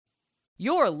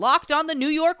You're Locked on the New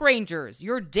York Rangers,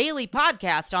 your daily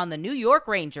podcast on the New York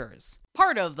Rangers.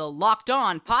 Part of the Locked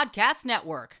On Podcast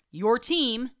Network, your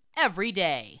team every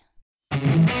day.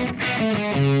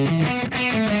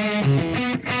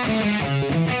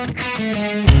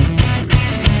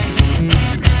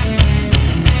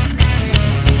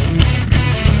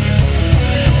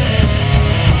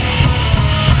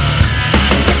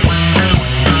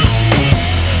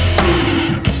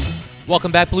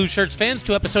 Welcome back, Blue Shirts fans,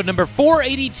 to episode number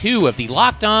 482 of the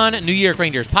Locked On New York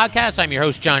Rangers podcast. I'm your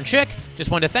host, John Chick. Just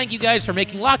wanted to thank you guys for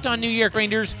making Locked On New York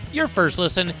Rangers your first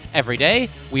listen every day.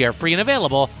 We are free and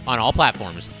available on all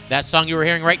platforms. That song you are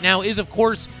hearing right now is, of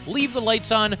course, Leave the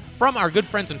Lights On from our good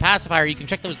friends in Pacifier. You can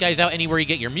check those guys out anywhere you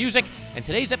get your music. And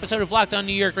today's episode of Locked On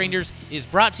New York Rangers is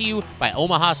brought to you by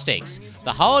Omaha Steaks.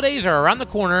 The holidays are around the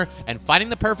corner, and finding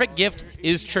the perfect gift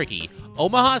is tricky.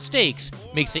 Omaha Steaks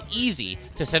makes it easy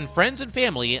to send friends and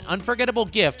family an unforgettable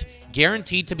gift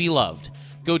guaranteed to be loved.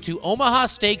 Go to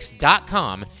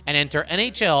omahasteaks.com and enter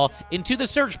NHL into the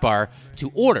search bar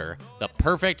to order the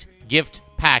perfect gift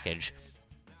package.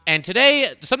 And today,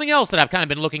 something else that I've kind of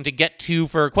been looking to get to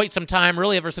for quite some time,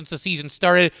 really ever since the season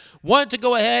started, wanted to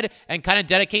go ahead and kind of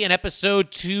dedicate an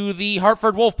episode to the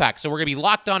Hartford Wolfpack. So we're going to be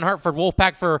locked on Hartford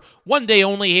Wolfpack for one day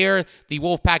only here. The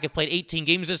Wolfpack have played 18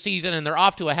 games this season, and they're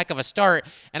off to a heck of a start.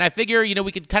 And I figure,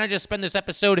 we could kind of just spend this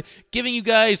episode giving you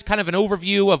guys kind of an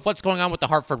overview of what's going on with the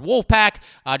Hartford Wolfpack,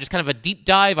 just kind of a deep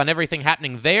dive on everything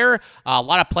happening there. A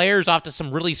lot of players off to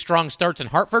some really strong starts in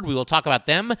Hartford. We will talk about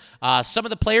them. Some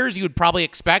of the players you would probably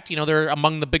expect. They're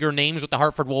among the bigger names with the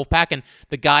Hartford Wolfpack and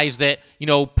the guys that,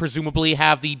 presumably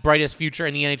have the brightest future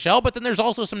in the NHL. But then there's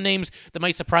also some names that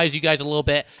might surprise you guys a little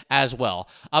bit as well.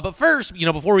 But first,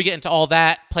 before we get into all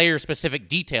that player-specific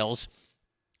details,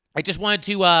 I just wanted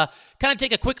to kind of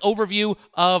take a quick overview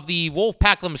of the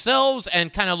Wolfpack themselves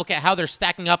and kind of look at how they're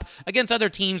stacking up against other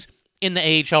teams in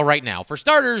the AHL right now. For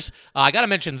starters, I got to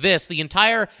mention this. The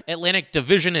entire Atlantic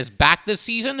Division is back this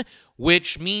season,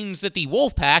 which means that the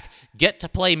Wolfpack get to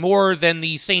play more than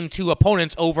the same two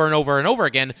opponents over and over and over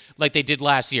again like they did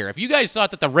last year. If you guys thought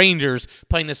that the Rangers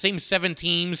playing the same 7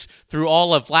 teams through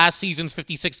all of last season's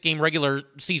 56-game regular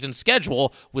season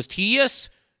schedule was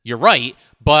tedious, you're right,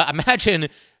 but imagine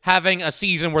having a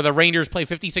season where the Rangers play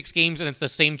 56 games and it's the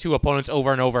same two opponents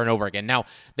over and over and over again. Now,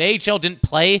 the AHL didn't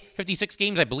play 56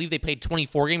 games. I believe they played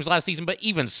 24 games last season, but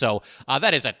even so,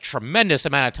 that is a tremendous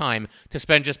amount of time to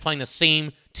spend just playing the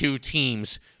same two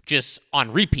teams just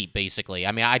on repeat, basically.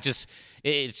 I mean,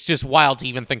 it's just wild to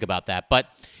even think about that. But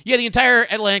yeah, the entire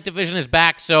Atlantic Division is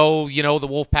back, so, the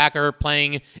Wolfpack are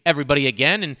playing everybody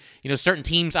again. And, certain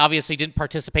teams obviously didn't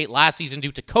participate last season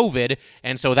due to COVID,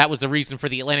 and so that was the reason for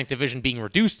the Atlantic Division being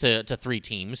reduced to 3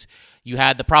 teams. You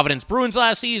had the Providence Bruins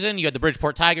last season, you had the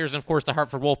Bridgeport Tigers, and of course the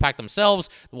Hartford Wolfpack themselves.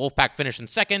 The Wolfpack finished in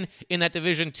second in that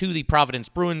division to the Providence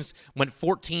Bruins, went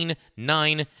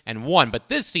 14-9-1. But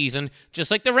this season, just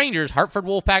like the Rangers, Hartford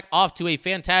Wolfpack off to a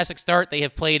fantastic start. They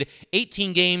have played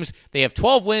 18 games, they have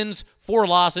 12 wins, 4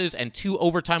 losses, and 2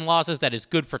 overtime losses. That is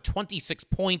good for 26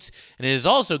 points, and it is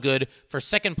also good for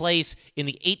second place in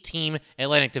the 8-team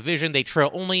Atlantic Division. They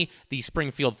trail only the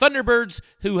Springfield Thunderbirds,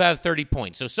 who have 30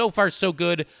 points. So far, so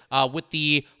good with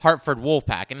the Hartford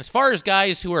Wolfpack. And as far as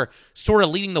guys who are sort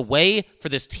of leading the way for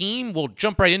this team, we'll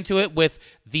jump right into it with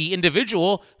the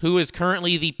individual who is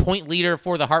currently the point leader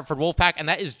for the Hartford Wolfpack, and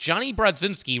that is Johnny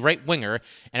Brodzinski, right winger.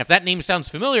 And if that name sounds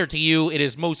familiar to you, it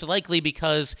is most likely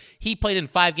because he played in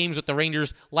 5 games with the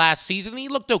Rangers last season. He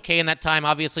looked okay in that time.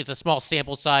 Obviously, it's a small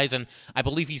sample size, and I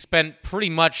believe he spent pretty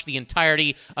much the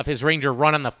entirety of his Ranger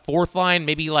run on the 4th line,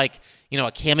 maybe like,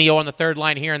 a cameo on the 3rd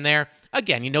line here and there.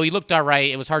 Again, he looked all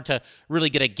right. It was hard to really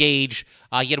get a gauge.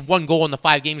 He had 1 goal in the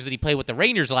 5 games that he played with the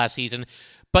Rangers last season.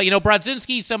 But,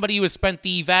 Brodzinski is somebody who has spent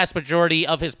the vast majority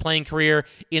of his playing career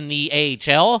in the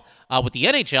AHL. With the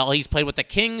NHL, he's played with the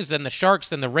Kings, then the Sharks,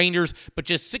 then the Rangers, but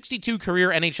just 62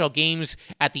 career NHL games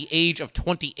at the age of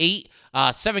 28,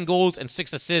 7 goals and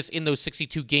 6 assists in those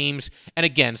 62 games. And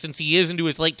again, since he is into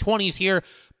his late 20s here,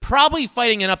 probably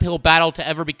fighting an uphill battle to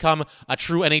ever become a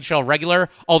true NHL regular.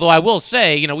 Although I will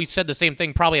say, we said the same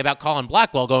thing probably about Colin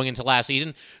Blackwell going into last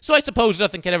season. So I suppose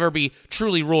nothing can ever be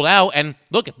truly ruled out. And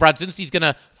look, if Brodzinski's going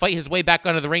to fight his way back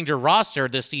onto the Ranger roster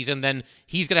this season, then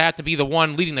he's going to have to be the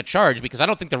one leading the charge, because I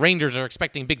don't think the Rangers are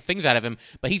expecting big things out of him.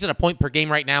 But he's at a point per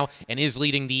game right now and is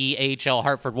leading the AHL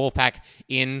Hartford Wolfpack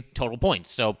in total points.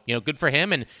 So, good for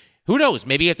him. And who knows?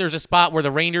 Maybe if there's a spot where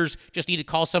the Rangers just need to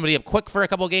call somebody up quick for a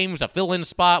couple games, a fill-in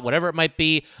spot, whatever it might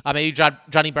be, maybe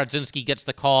Johnny Brodzinski gets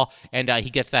the call and he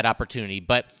gets that opportunity.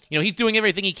 But, he's doing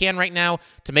everything he can right now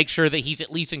to make sure that he's at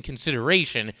least in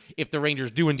consideration if the Rangers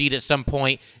do indeed at some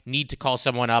point need to call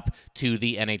someone up to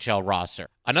the NHL roster.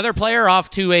 Another player off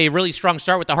to a really strong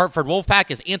start with the Hartford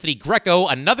Wolfpack is Anthony Greco,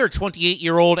 another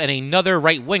 28-year-old and another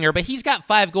right winger, but he's got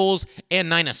 5 goals and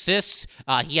 9 assists.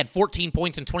 He had 14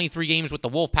 points in 23 games with the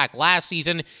Wolfpack last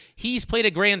season. He's played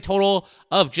a grand total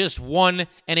of just 1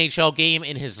 NHL game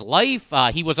in his life.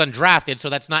 He was undrafted, so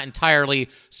that's not entirely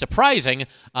surprising,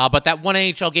 but that 1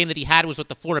 NHL game that he had was with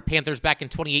the Florida Panthers back in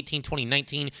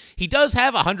 2018-2019. He does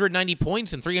have 190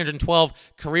 points in 312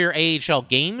 career AHL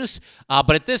games,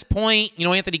 but at this point,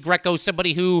 Anthony Greco,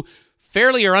 somebody who,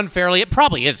 fairly or unfairly, it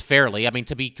probably is fairly,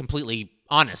 to be completely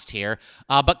honest here,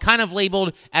 but kind of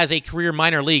labeled as a career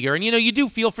minor leaguer. And, you do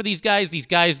feel for these guys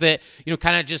that,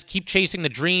 kind of just keep chasing the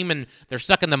dream, and they're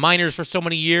stuck in the minors for so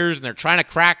many years, and they're trying to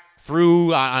crack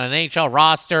through on an NHL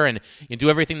roster and do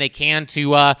everything they can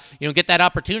to, get that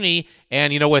opportunity.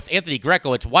 And, with Anthony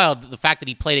Greco, it's wild, the fact that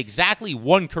he played exactly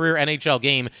 1 career NHL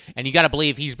game, and you got to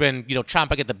believe he's been,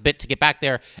 chomping at the bit to get back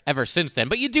there ever since then.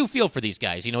 But you do feel for these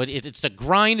guys. It's a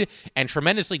grind and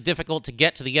tremendously difficult to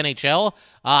get to the NHL.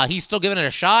 He's still giving it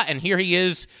a shot, and here he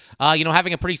is,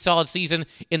 having a pretty solid season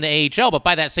in the AHL. But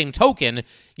by that same token,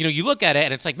 you look at it,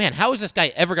 and it's like, man, how is this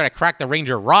guy ever going to crack the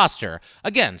Ranger roster?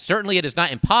 Again, certainly it is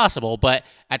not impossible, but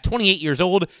at 28 years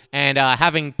old and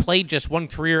having played just 1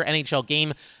 career NHL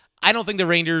game, I don't think the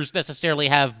Rangers necessarily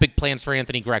have big plans for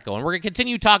Anthony Greco. And we're going to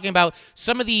continue talking about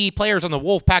some of the players on the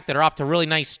Wolfpack that are off to really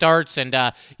nice starts and,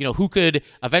 who could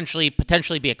eventually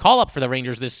potentially be a call-up for the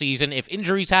Rangers this season if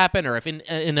injuries happen or if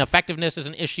ineffectiveness is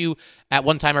an issue at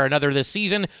one time or another this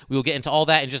season. We will get into all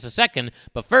that in just a second.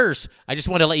 But first, I just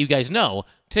want to let you guys know,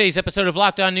 today's episode of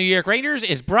Locked On New York Rangers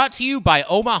is brought to you by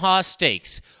Omaha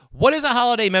Steaks. What is a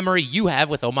holiday memory you have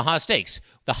with Omaha Steaks?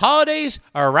 The holidays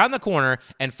are around the corner,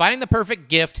 and finding the perfect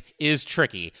gift is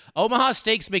tricky. Omaha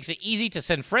Steaks makes it easy to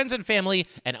send friends and family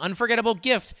an unforgettable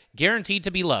gift guaranteed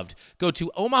to be loved. Go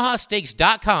to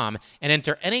omahasteaks.com and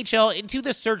enter NHL into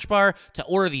the search bar to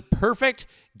order the perfect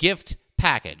gift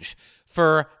package.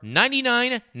 For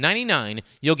 $99.99,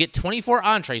 you'll get 24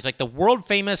 entrees like the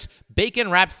world-famous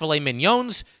bacon-wrapped filet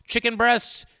mignons, chicken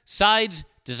breasts, sides,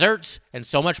 desserts, and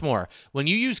so much more. When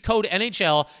you use code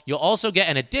NHL, you'll also get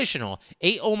an additional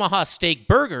 8 Omaha Steak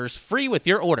burgers free with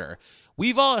your order.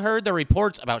 We've all heard the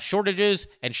reports about shortages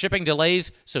and shipping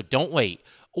delays, so don't wait.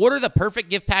 Order the perfect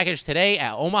gift package today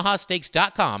at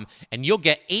omahasteaks.com, and you'll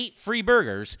get 8 free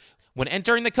burgers when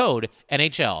entering the code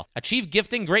NHL. Achieve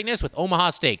gifting greatness with Omaha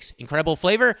Steaks. Incredible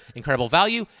flavor, incredible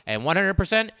value, and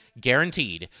 100%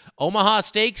 guaranteed.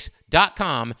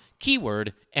 omahasteaks.com,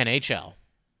 keyword NHL.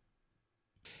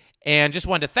 And just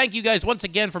wanted to thank you guys once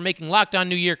again for making Locked On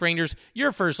New York Rangers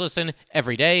your first listen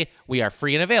every day. We are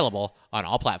free and available on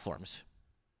all platforms.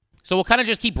 So we'll kind of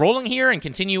just keep rolling here and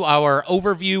continue our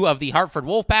overview of the Hartford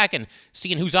Wolfpack and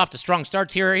seeing who's off to strong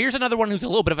starts here. Here's another one who's a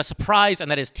little bit of a surprise,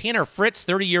 and that is Tanner Fritz,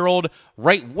 30-year-old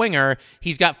right winger.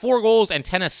 He's got 4 goals and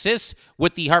 10 assists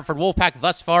with the Hartford Wolfpack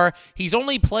thus far. He's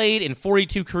only played in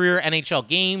 42 career NHL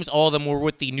games. All of them were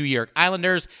with the New York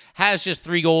Islanders. Has just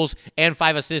 3 goals and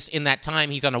 5 assists in that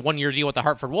time. He's on a 1-year deal with the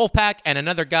Hartford Wolfpack, and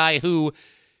another guy who,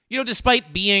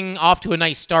 despite being off to a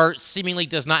nice start, seemingly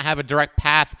does not have a direct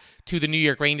path to the New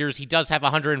York Rangers. He does have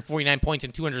 149 points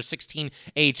in 216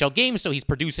 AHL games, so he's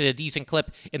produced at a decent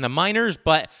clip in the minors,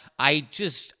 but I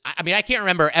can't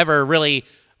remember ever really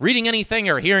reading anything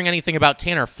or hearing anything about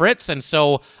Tanner Fritz, and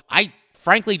so I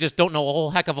frankly just don't know a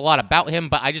whole heck of a lot about him,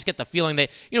 but I just get the feeling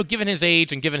that, given his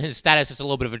age and given his status as a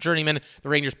little bit of a journeyman, the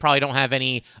Rangers probably don't have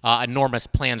any enormous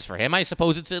plans for him. I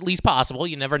suppose it's at least possible.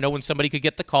 You never know when somebody could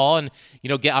get the call and,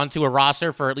 get onto a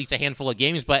roster for at least a handful of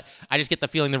games, but I just get the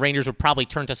feeling the Rangers would probably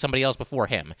turn to somebody else before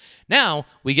him. Now,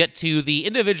 we get to the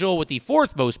individual with the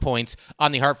 4th most points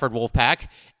on the Hartford Wolfpack,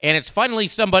 and it's finally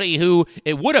somebody who,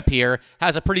 it would appear,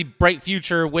 has a pretty bright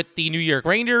future with the New York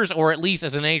Rangers, or at least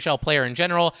as an NHL player in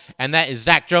general, and that is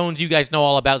Zach Jones. You guys know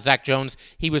all about Zach Jones.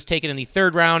 He was taken in the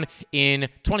 3rd round in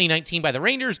 2019 by the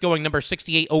Rangers, going number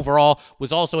 68 overall,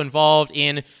 was also involved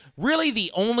in really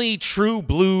the only true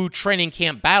blue training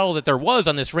camp battle that there was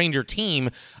on this Ranger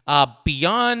team.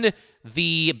 Beyond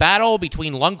the battle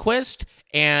between Lundqvist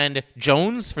and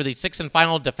Jones for the 6th and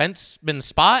final defenseman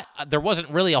spot, there wasn't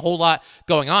really a whole lot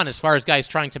going on as far as guys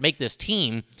trying to make this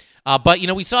team. But,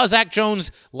 we saw Zach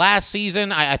Jones last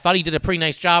season. I thought he did a pretty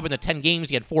nice job in the 10 games.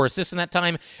 He had 4 assists in that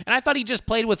time. And I thought he just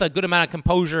played with a good amount of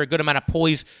composure, a good amount of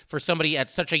poise for somebody at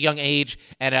such a young age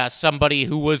and somebody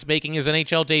who was making his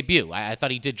NHL debut. I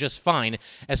thought he did just fine.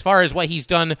 As far as what he's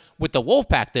done with the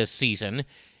Wolfpack this season,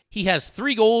 he has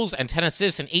 3 goals and 10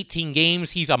 assists in 18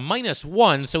 games. He's a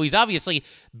 -1, so he's obviously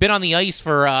been on the ice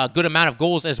for a good amount of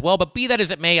goals as well. But be that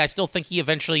as it may, I still think he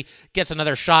eventually gets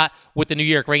another shot with the New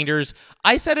York Rangers.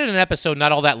 I said in an episode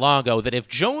not all that long ago that if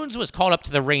Jones was called up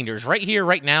to the Rangers right here,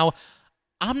 right now,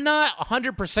 I'm not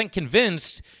 100%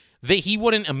 convinced that he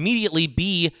wouldn't immediately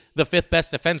be the 5th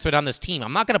best defenseman on this team.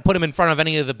 I'm not going to put him in front of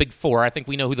any of the big 4. I think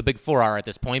we know who the big 4 are at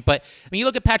this point. But you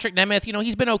look at Patrick Nemeth,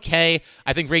 he's been okay.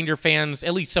 I think Ranger fans,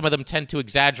 at least some of them, tend to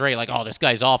exaggerate, like, oh, this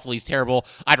guy's awful, he's terrible.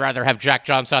 I'd rather have Jack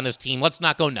Johnson on this team. Let's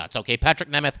not go nuts, okay? Patrick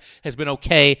Nemeth has been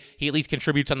okay. He at least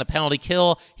contributes on the penalty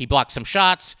kill. He blocks some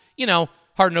shots.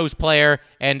 Hard-nosed player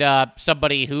and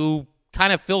somebody who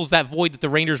kind of fills that void that the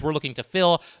Rangers were looking to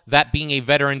fill, that being a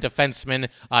veteran defenseman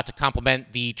to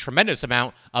complement the tremendous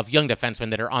amount of young defensemen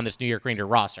that are on this New York Ranger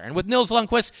roster. And with Nils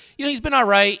Lundkvist, he's been all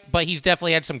right, but he's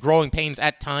definitely had some growing pains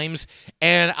at times.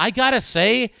 And I gotta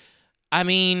say,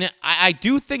 I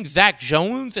do think Zach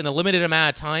Jones, in the limited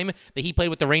amount of time that he played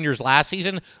with the Rangers last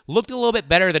season, looked a little bit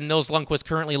better than Nils Lundkvist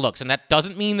currently looks. And that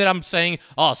doesn't mean that I'm saying,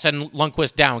 oh, send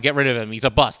Lundkvist down, get rid of him, he's a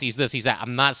bust, he's this, he's that.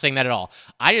 I'm not saying that at all.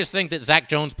 I just think that Zach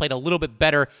Jones played a little bit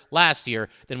better last year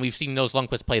than we've seen Nils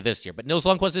Lundkvist play this year. But Nils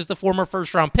Lundkvist is the former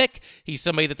first-round pick. He's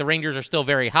somebody that the Rangers are still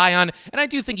very high on. And I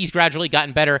do think he's gradually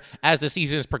gotten better as the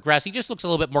season has progressed. He just looks a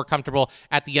little bit more comfortable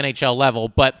at the NHL level.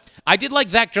 But I did like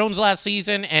Zach Jones last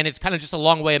season, and it's kind of just a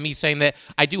long way of me saying that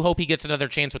I do hope he gets another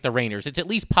chance with the Rangers. It's at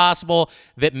least possible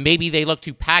that maybe they look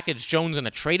to package Jones in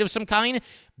a trade of some kind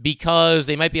because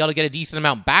they might be able to get a decent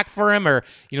amount back for him, or,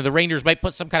 the Rangers might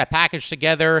put some kind of package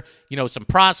together, some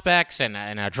prospects and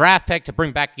a draft pick to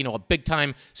bring back, a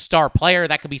big-time star player.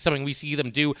 That could be something we see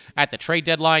them do at the trade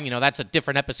deadline. That's a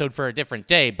different episode for a different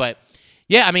day, but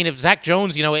yeah, if Zach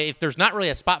Jones, if there's not really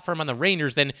a spot for him on the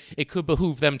Rangers, then it could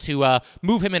behoove them to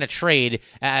move him in a trade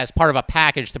as part of a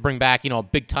package to bring back, a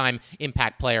big-time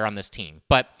impact player on this team.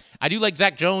 But I do like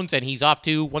Zach Jones, and he's off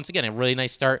to, once again, a really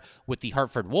nice start with the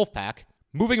Hartford Wolfpack.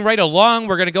 Moving right along,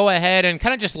 we're going to go ahead and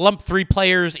kind of just lump 3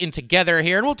 players in together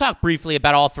here, and we'll talk briefly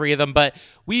about all 3 of them, but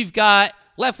we've got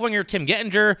left winger Tim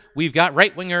Gettinger, we've got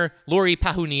right winger Lauri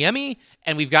Pahuniemi,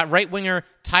 and we've got right winger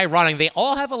Ty Ronning. They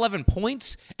all have 11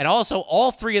 points, and also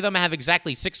all 3 of them have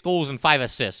exactly 6 goals and 5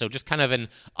 assists, so just kind of an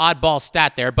oddball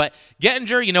stat there. But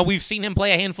Gettinger, we've seen him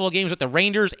play a handful of games with the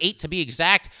Rangers, 8 to be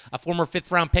exact, a former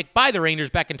 5th-round pick by the Rangers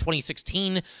back in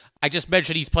 2016. I just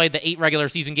mentioned he's played the 8 regular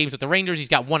season games with the Rangers. He's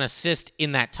got 1 assist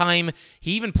in that time.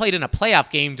 He even played in a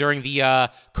playoff game during the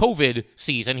COVID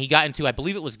season. He got into, I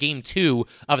believe it was game 2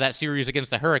 of that series against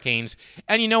the Hurricanes.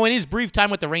 And, in his brief time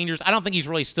with the Rangers, I don't think he's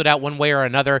really stood out one way or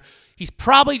another. He's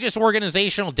probably just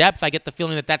organizational depth. I get the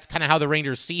feeling that that's kind of how the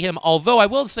Rangers see him. Although I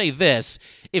will say this,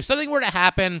 if something were to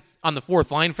happen on the 4th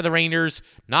line for the Rangers,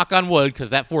 knock on wood, because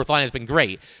that 4th line has been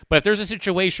great. But if there's a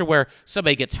situation where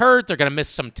somebody gets hurt, they're going to miss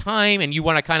some time, and you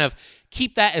want to kind of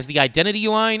keep that as the identity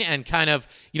line and kind of,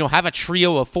 have a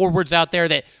trio of forwards out there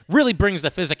that really brings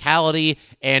the physicality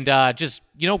and just,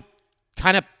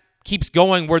 kind of keeps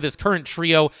going where this current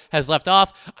trio has left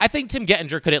off, I think Tim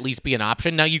Gettinger could at least be an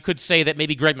option. Now, you could say that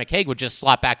maybe Greg McKegg would just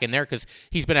slot back in there because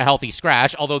he's been a healthy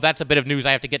scratch, although that's a bit of news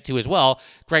I have to get to as well.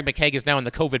 Greg McKegg is now in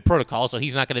the COVID protocol, so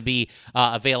he's not going to be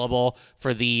available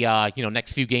for the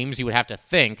next few games, you would have to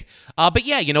think. But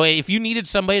yeah, if you needed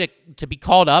somebody to be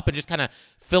called up and just kind of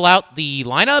fill out the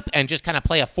lineup and just kind of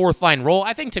play a 4th-line role,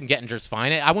 I think Tim Gettinger's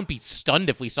fine. I wouldn't be stunned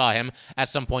if we saw him at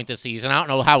some point this season. I don't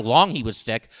know how long he would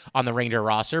stick on the Ranger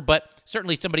roster, but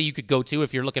certainly somebody you could go to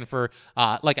if you're looking for,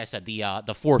 like I said, the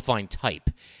 4th-line type.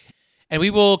 And we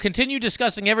will continue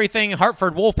discussing everything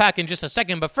Hartford Wolfpack in just a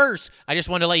second. But first, I just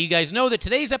want to let you guys know that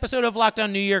today's episode of Locked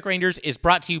On New York Rangers is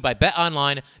brought to you by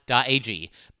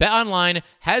BetOnline.ag. BetOnline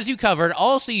has you covered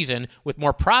all season with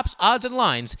more props, odds, and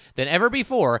lines than ever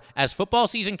before as football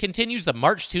season continues the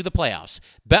march to the playoffs.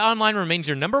 BetOnline remains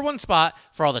your #1 spot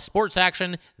for all the sports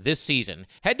action this season.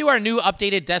 Head to our new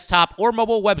updated desktop or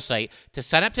mobile website to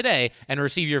sign up today and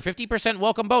receive your 50%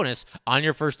 welcome bonus on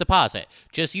your first deposit.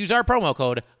 Just use our promo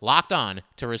code LOCKEDON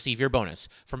to receive your bonus.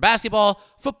 From basketball,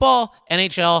 football,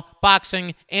 NHL,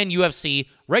 boxing, and UFC,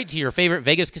 right to your favorite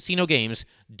Vegas casino games,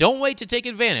 don't wait to take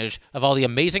advantage of all the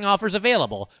amazing offers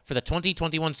available for the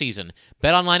 2021 season.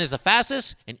 BetOnline is the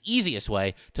fastest and easiest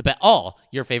way to bet all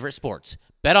your favorite sports.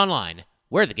 BetOnline,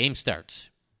 where the game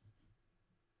starts.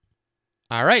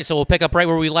 All right, so we'll pick up right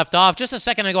where we left off. Just a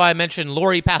second ago, I mentioned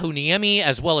Lauri Pahuniemi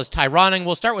as well as Ty Ronning.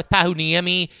 We'll start with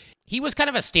Pahuniemi. He was kind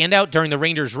of a standout during the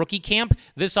Rangers rookie camp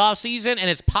this offseason, and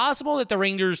it's possible that the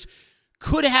Rangers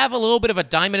could have a little bit of a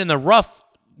diamond in the rough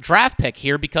draft pick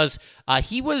here because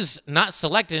he was not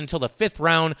selected until the 5th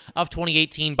round of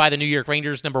 2018 by the New York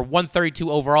Rangers, number 132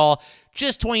 overall,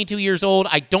 just 22 years old.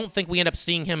 I don't think we end up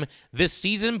seeing him this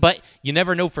season, but you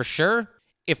never know for sure.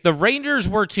 If the Rangers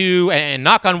were to, and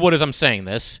knock on wood as I'm saying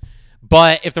this,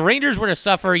 but if the Rangers were to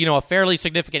suffer, a fairly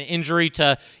significant injury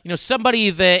to,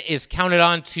 somebody that is counted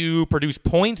on to produce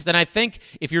points, then I think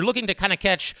if you're looking to kind of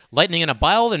catch lightning in a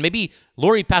bottle, then maybe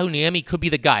Lauri Pahuniemi could be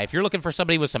the guy. If you're looking for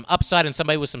somebody with some upside and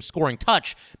somebody with some scoring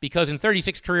touch, because in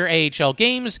 36 career AHL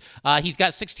games, he's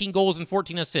got 16 goals and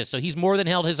 14 assists, so he's more than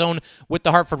held his own with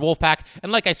the Hartford Wolfpack.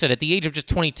 And like I said, at the age of just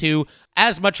 22,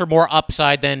 as much or more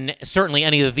upside than certainly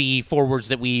any of the forwards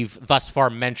that we've thus far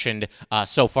mentioned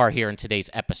so far here in today's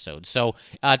episode. So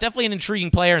definitely an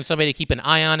intriguing player and somebody to keep an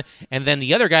eye on. And then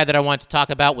the other guy that I wanted to talk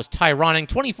about was Ty Ronning,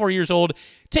 24 years old,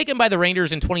 taken by the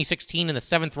Rangers in 2016 in the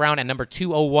 7th round at number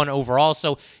 201 overall.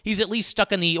 So he's at least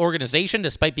stuck in the organization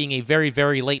despite being a very,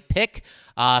 very late pick.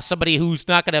 Somebody who's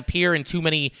not going to appear in too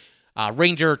many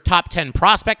Ranger top 10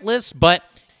 prospect lists, but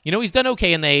he's done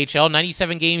okay in the AHL,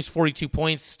 97 games, 42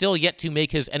 points, still yet to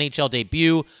make his NHL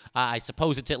debut. I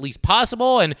suppose it's at least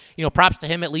possible, and, props to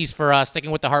him at least for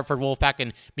sticking with the Hartford Wolfpack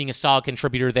and being a solid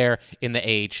contributor there in the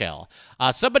AHL.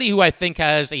 Somebody who I think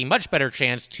has a much better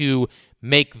chance to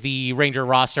make the Ranger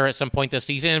roster at some point this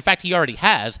season. In fact, he already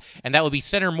has, and that would be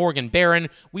center Morgan Barron.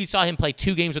 We saw him play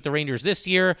 2 games with the Rangers this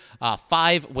year,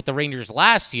 5 with the Rangers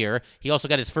last year. He also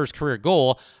got his first career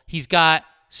goal. He's got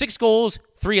 6 goals,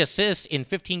 3 assists in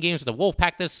 15 games with the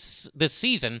Wolfpack this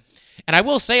season. And I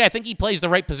will say, I think he plays the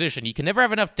right position. You can never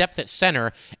have enough depth at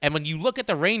center. And when you look at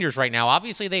the Rangers right now,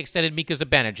 obviously they extended Mika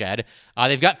Zibanejad.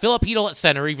 They've got Philip Hedl at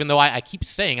center, even though I keep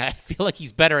saying I feel like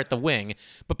he's better at the wing.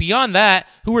 But beyond that,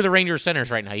 who are the Rangers centers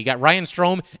right now? You got Ryan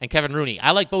Strome and Kevin Rooney.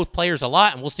 I like both players a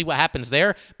lot, and we'll see what happens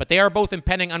there. But they are both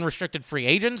impending unrestricted free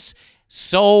agents.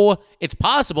 So it's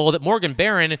possible that Morgan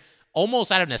Barron,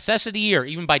 almost out of necessity or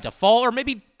even by default, or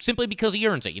maybe simply because he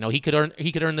earns it. He could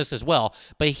earn this as well.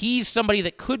 But he's somebody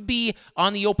that could be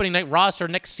on the opening night roster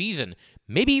next season,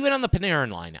 maybe even on the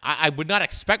Panarin line. I would not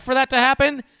expect for that to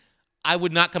happen. I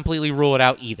would not completely rule it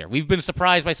out either. We've been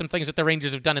surprised by some things that the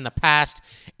Rangers have done in the past,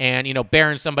 and,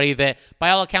 Barron's somebody that,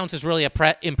 by all accounts, has really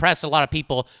impressed a lot of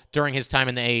people during his time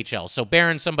in the AHL. So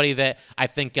Barron's somebody that I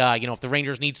think, if the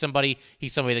Rangers need somebody,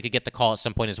 he's somebody that could get the call at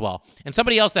some point as well. And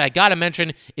somebody else that I got to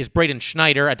mention is Braden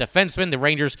Schneider, a defenseman. The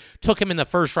Rangers took him in the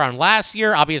 1st round last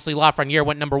year. Obviously, Lafreniere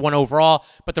went number 1 overall,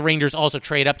 but the Rangers also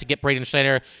trade up to get Braden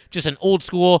Schneider, just an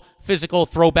old-school, physical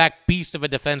throwback beast of a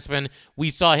defenseman.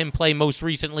 We saw him play most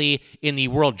recently in the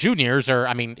World Juniors, or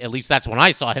at least that's when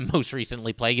I saw him most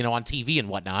recently play, on TV and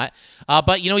whatnot.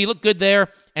 But, he looked good there,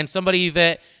 and somebody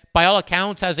that, by all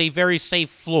accounts, has a very safe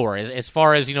floor. As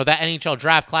far as, that NHL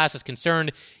draft class is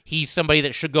concerned, he's somebody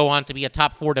that should go on to be a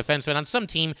top 4 defenseman on some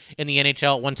team in the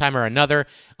NHL at one time or another.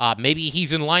 Maybe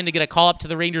he's in line to get a call up to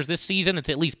the Rangers this season. It's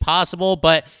at least possible,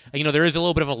 but, there is a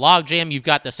little bit of a logjam. You've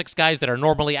got the 6 guys that are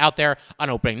normally out there on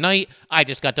opening night. I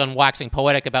just got done waxing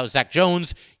poetic about Zach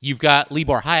Jones. You've got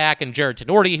Libor Hajek and Jared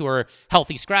Tenorti, who are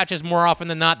healthy scratches more often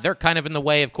than not. They're kind of in the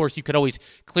way. Of course, you could always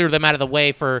clear them out of the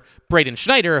way for Braden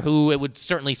Schneider, who it would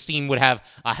certainly seem would have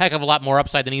a heck of a lot more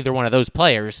upside than either one of those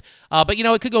players. But,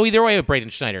 it could go either way with Braden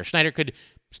Schneider. Schneider could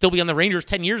still be on the Rangers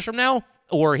 10 years from now,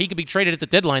 or he could be traded at the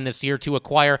deadline this year to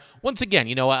acquire, once again,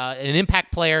 an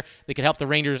impact player that could help the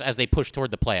Rangers as they push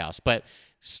toward the playoffs. But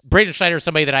Braden Schneider is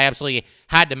somebody that I absolutely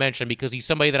had to mention because he's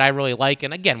somebody that I really like.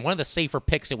 And again, one of the safer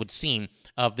picks, it would seem,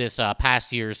 of this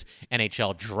past year's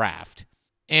NHL draft.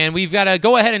 And we've got to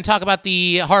go ahead and talk about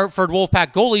the Hartford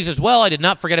Wolfpack goalies as well. I did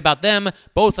not forget about them.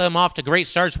 Both of them off to great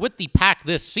starts with the Pack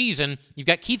this season. You've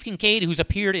got Keith Kincaid, who's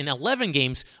appeared in 11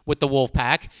 games with the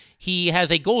Wolfpack. He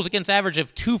has a goals against average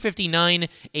of .259,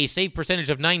 a save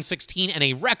percentage of .916, and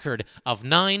a record of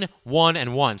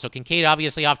 9-1-1. So Kincaid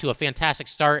obviously off to a fantastic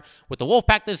start with the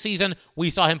Wolfpack this season. We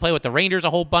saw him play with the Rangers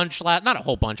a whole bunch, not a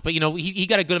whole bunch, but he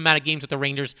got a good amount of games with the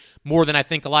Rangers, more than I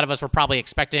think a lot of us were probably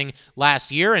expecting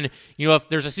last year. And if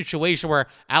there's a situation where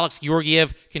Alex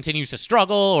Georgiev continues to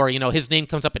struggle, or his name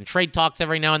comes up in trade talks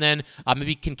every now and then,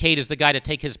 maybe Kincaid is the guy to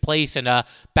take his place and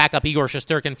back up Igor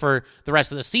Shesterkin for the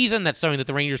rest of the season. That's something that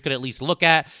the Rangers could at least look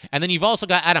at. And then you've also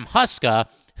got Adam Huska,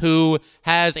 who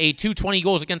has a .220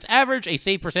 goals against average, a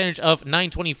save percentage of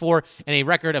 .924, and a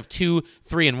record of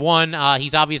 2-3-1.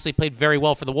 He's obviously played very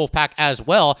well for the Wolfpack as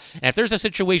well. And if there's a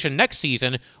situation next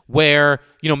season where,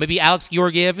 maybe Alex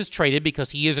Georgiev is traded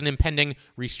because he is an impending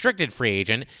restricted free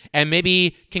agent, and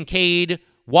maybe Kinkaid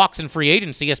walks in free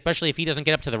agency, especially if he doesn't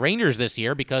get up to the Rangers this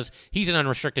year because he's an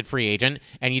unrestricted free agent,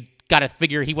 and you got to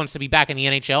figure he wants to be back in the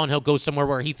NHL and he'll go somewhere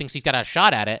where he thinks he's got a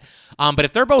shot at it. But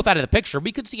if they're both out of the picture,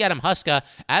 we could see Adam Huska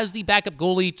as the backup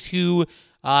goalie to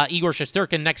Igor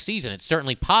Shesterkin next season. It's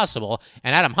certainly possible.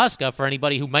 And Adam Huska, for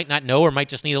anybody who might not know or might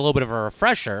just need a little bit of a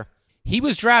refresher, he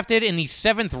was drafted in the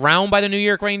 7th round by the New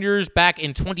York Rangers back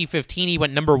in 2015. He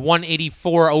went number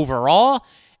 184 overall.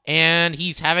 And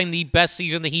he's having the best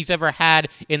season that he's ever had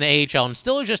in the AHL, and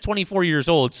still is just 24 years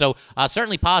old. So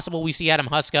certainly possible we see Adam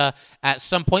Huska at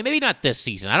some point, maybe not this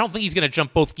season. I don't think he's going to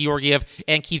jump both Georgiev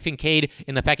and Keith Kinkaid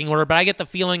in the pecking order, but I get the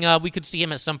feeling we could see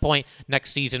him at some point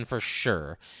next season for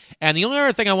sure. And the only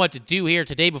other thing I want to do here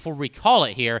today before we call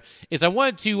it here is I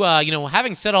wanted to,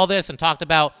 having said all this and talked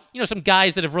about, some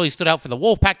guys that have really stood out for the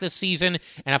Wolfpack this season,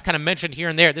 and I've kind of mentioned here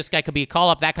and there, this guy could be a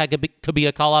call-up, that guy could be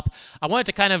a call-up. I wanted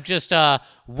to kind of just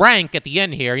rank at the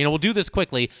end here. We'll do this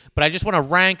quickly, but I just want to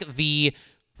rank the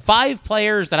 5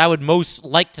 players that I would most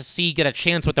like to see get a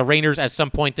chance with the Rangers at some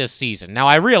point this season. Now,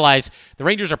 I realize the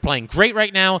Rangers are playing great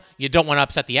right now. You don't want to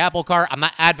upset the apple cart. I'm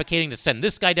not advocating to send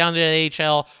this guy down to the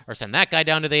AHL or send that guy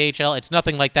down to the AHL. It's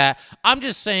nothing like that. I'm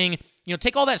just saying,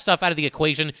 take all that stuff out of the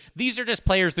equation. These are just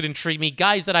players that intrigue me,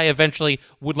 guys that I eventually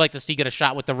would like to see get a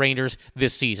shot with the Rangers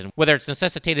this season. Whether it's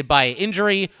necessitated by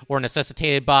injury or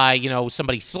necessitated by,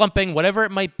 somebody slumping, whatever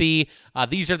it might be,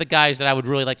 these are the guys that I would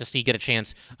really like to see get a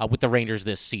chance with the Rangers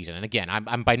this season. And again,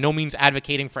 I'm by no means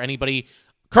advocating for anybody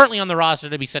currently on the roster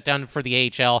to be set down for the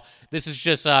AHL. This is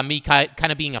just me kind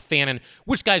of being a fan and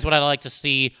which guys would I like to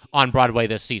see on Broadway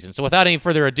this season. So without any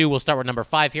further ado, we'll start with number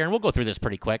 5 here, and we'll go through this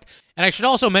pretty quick. And I should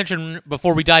also mention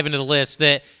before we dive into the list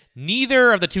that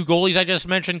neither of the 2 goalies I just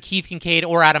mentioned, Keith Kinkaid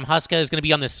or Adam Huska, is going to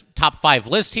be on this top 5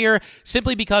 list here,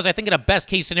 simply because I think in a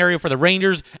best-case scenario for the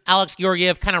Rangers, Alex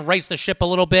Georgiev kind of rights the ship a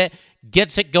little bit,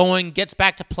 gets it going, gets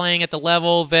back to playing at the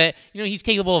level that he's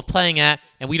capable of playing at,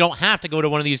 and we don't have to go to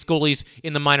one of these goalies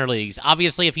in the minor leagues.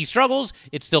 Obviously, if he struggles,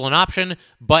 it's still an option,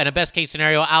 but in a best-case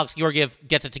scenario, Alex Georgiev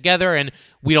gets it together, and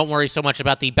we don't worry so much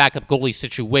about the backup goalie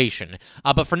situation.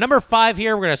 But for number 5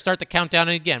 here, we're going to start the countdown,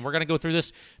 and again, we're going to go through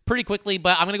this pretty quickly,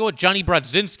 but I'm going to go with Johnny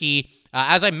Brodzinski.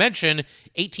 As I mentioned,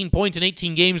 18 points in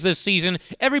 18 games this season.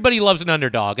 Everybody loves an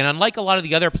underdog. And unlike a lot of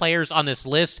the other players on this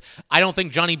list, I don't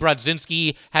think Johnny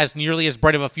Brodzinski has nearly as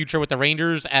bright of a future with the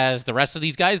Rangers as the rest of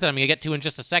these guys that I'm going to get to in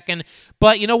just a second.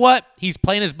 But you know what? He's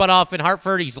playing his butt off in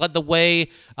Hartford. He's led the way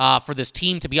for this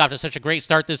team to be off to such a great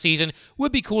start this season.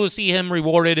 Would be cool to see him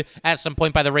rewarded at some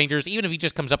point by the Rangers, even if he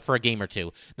just comes up for a game or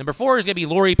 2. Number 4 is going to be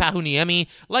Lauri Pahuniemi.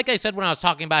 Like I said when I was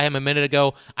talking about him a minute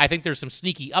ago, I think there's some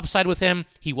sneaky upside with him.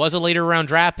 He was a later round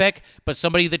draft pick, but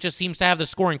somebody that just seems to have the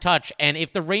scoring touch. And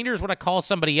if the Rangers want to call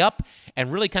somebody up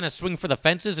and really kind of swing for the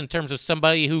fences in terms of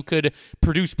somebody who could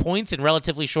produce points in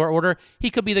relatively short order,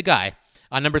 he could be the guy.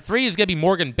 Number 3 is going to be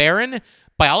Morgan Barron.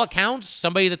 By all accounts,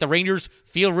 somebody that the Rangers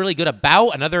feel really good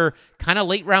about, another kind of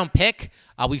late-round pick.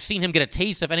 We've seen him get a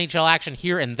taste of NHL action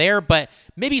here and there, but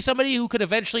maybe somebody who could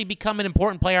eventually become an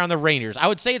important player on the Rangers. I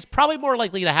would say it's probably more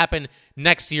likely to happen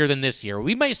next year than this year.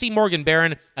 We might see Morgan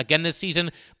Barron again this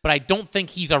season, but I don't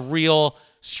think he's a real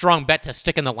strong bet to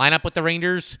stick in the lineup with the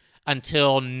Rangers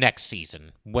until next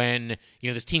season when,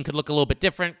 this team could look a little bit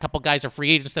different. A couple guys are free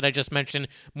agents that I just mentioned.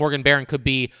 Morgan Barron could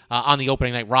be on the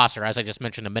opening night roster, as I just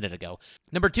mentioned a minute ago.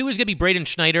 Number 2 is going to be Braden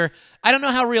Schneider. I don't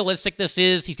know how realistic this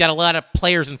is. He's got a lot of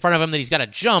players in front of him that he's got to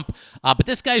jump, but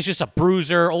this guy's just a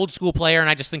bruiser, old school player, and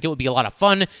I just think it would be a lot of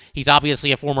fun. He's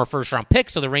obviously a former first-round pick,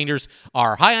 so the Rangers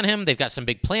are high on him. They've got some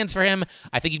big plans for him.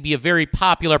 I think he'd be a very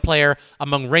popular player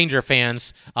among Ranger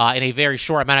fans in a very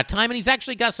short amount of time, and he's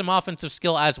actually got some offensive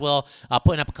skill as well,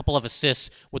 putting up a couple of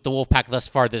assists with the Wolfpack thus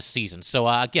far this season. So,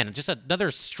 again, just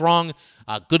another strong,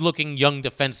 good-looking young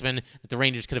defenseman that the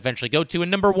Rangers could eventually go to. And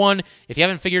number 1, if you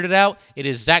haven't figured it out, it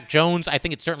is Zach Jones. I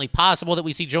think it's certainly possible that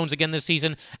we see Jones again this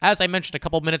season. As I mentioned a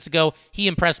couple minutes ago, he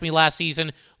impressed me last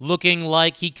season, looking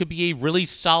like he could be a really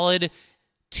solid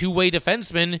two-way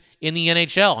defenseman in the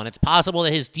NHL, and it's possible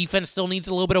that his defense still needs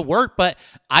a little bit of work, but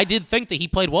I did think that he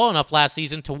played well enough last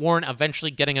season to warrant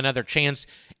eventually getting another chance.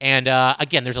 And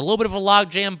again, there's a little bit of a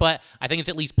logjam, but I think it's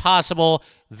at least possible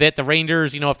that the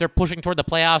Rangers, if they're pushing toward the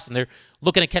playoffs and they're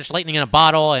looking to catch lightning in a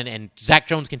bottle and Zach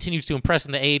Jones continues to impress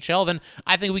in the AHL, then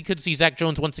I think we could see Zach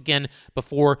Jones once again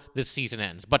before this season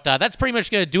ends. But that's pretty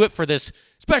much going to do it for this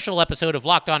special episode of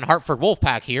Locked On Hartford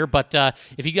Wolfpack here. But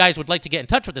if you guys would like to get in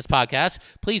touch with this podcast,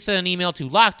 please send an email to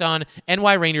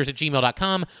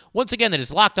lockedonnyrangers@gmail.com. Once again, that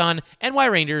is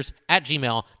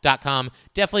lockedonnyrangers@gmail.com.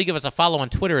 Definitely give us a follow on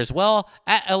Twitter as well,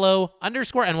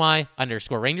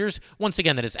 @LO_NY_Rangers. Once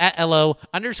again, that is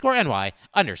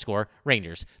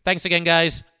 @LO_NY_Rangers. Thanks again,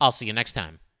 guys. I'll see you next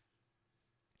time.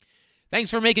 Thanks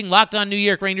for making Locked On New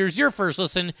York Rangers your first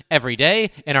listen every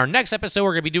day. In our next episode,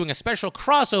 we're going to be doing a special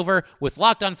crossover with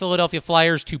Locked On Philadelphia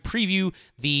Flyers to preview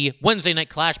the Wednesday night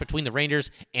clash between the Rangers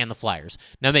and the Flyers.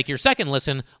 Now make your second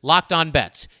listen Locked On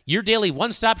Bets, your daily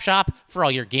one-stop shop for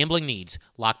all your gambling needs.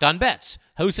 Locked On Bets,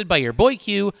 hosted by your boy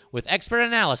Q with expert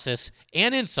analysis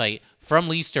and insight from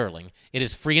Lee Sterling. It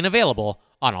is free and available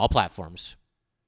on all platforms.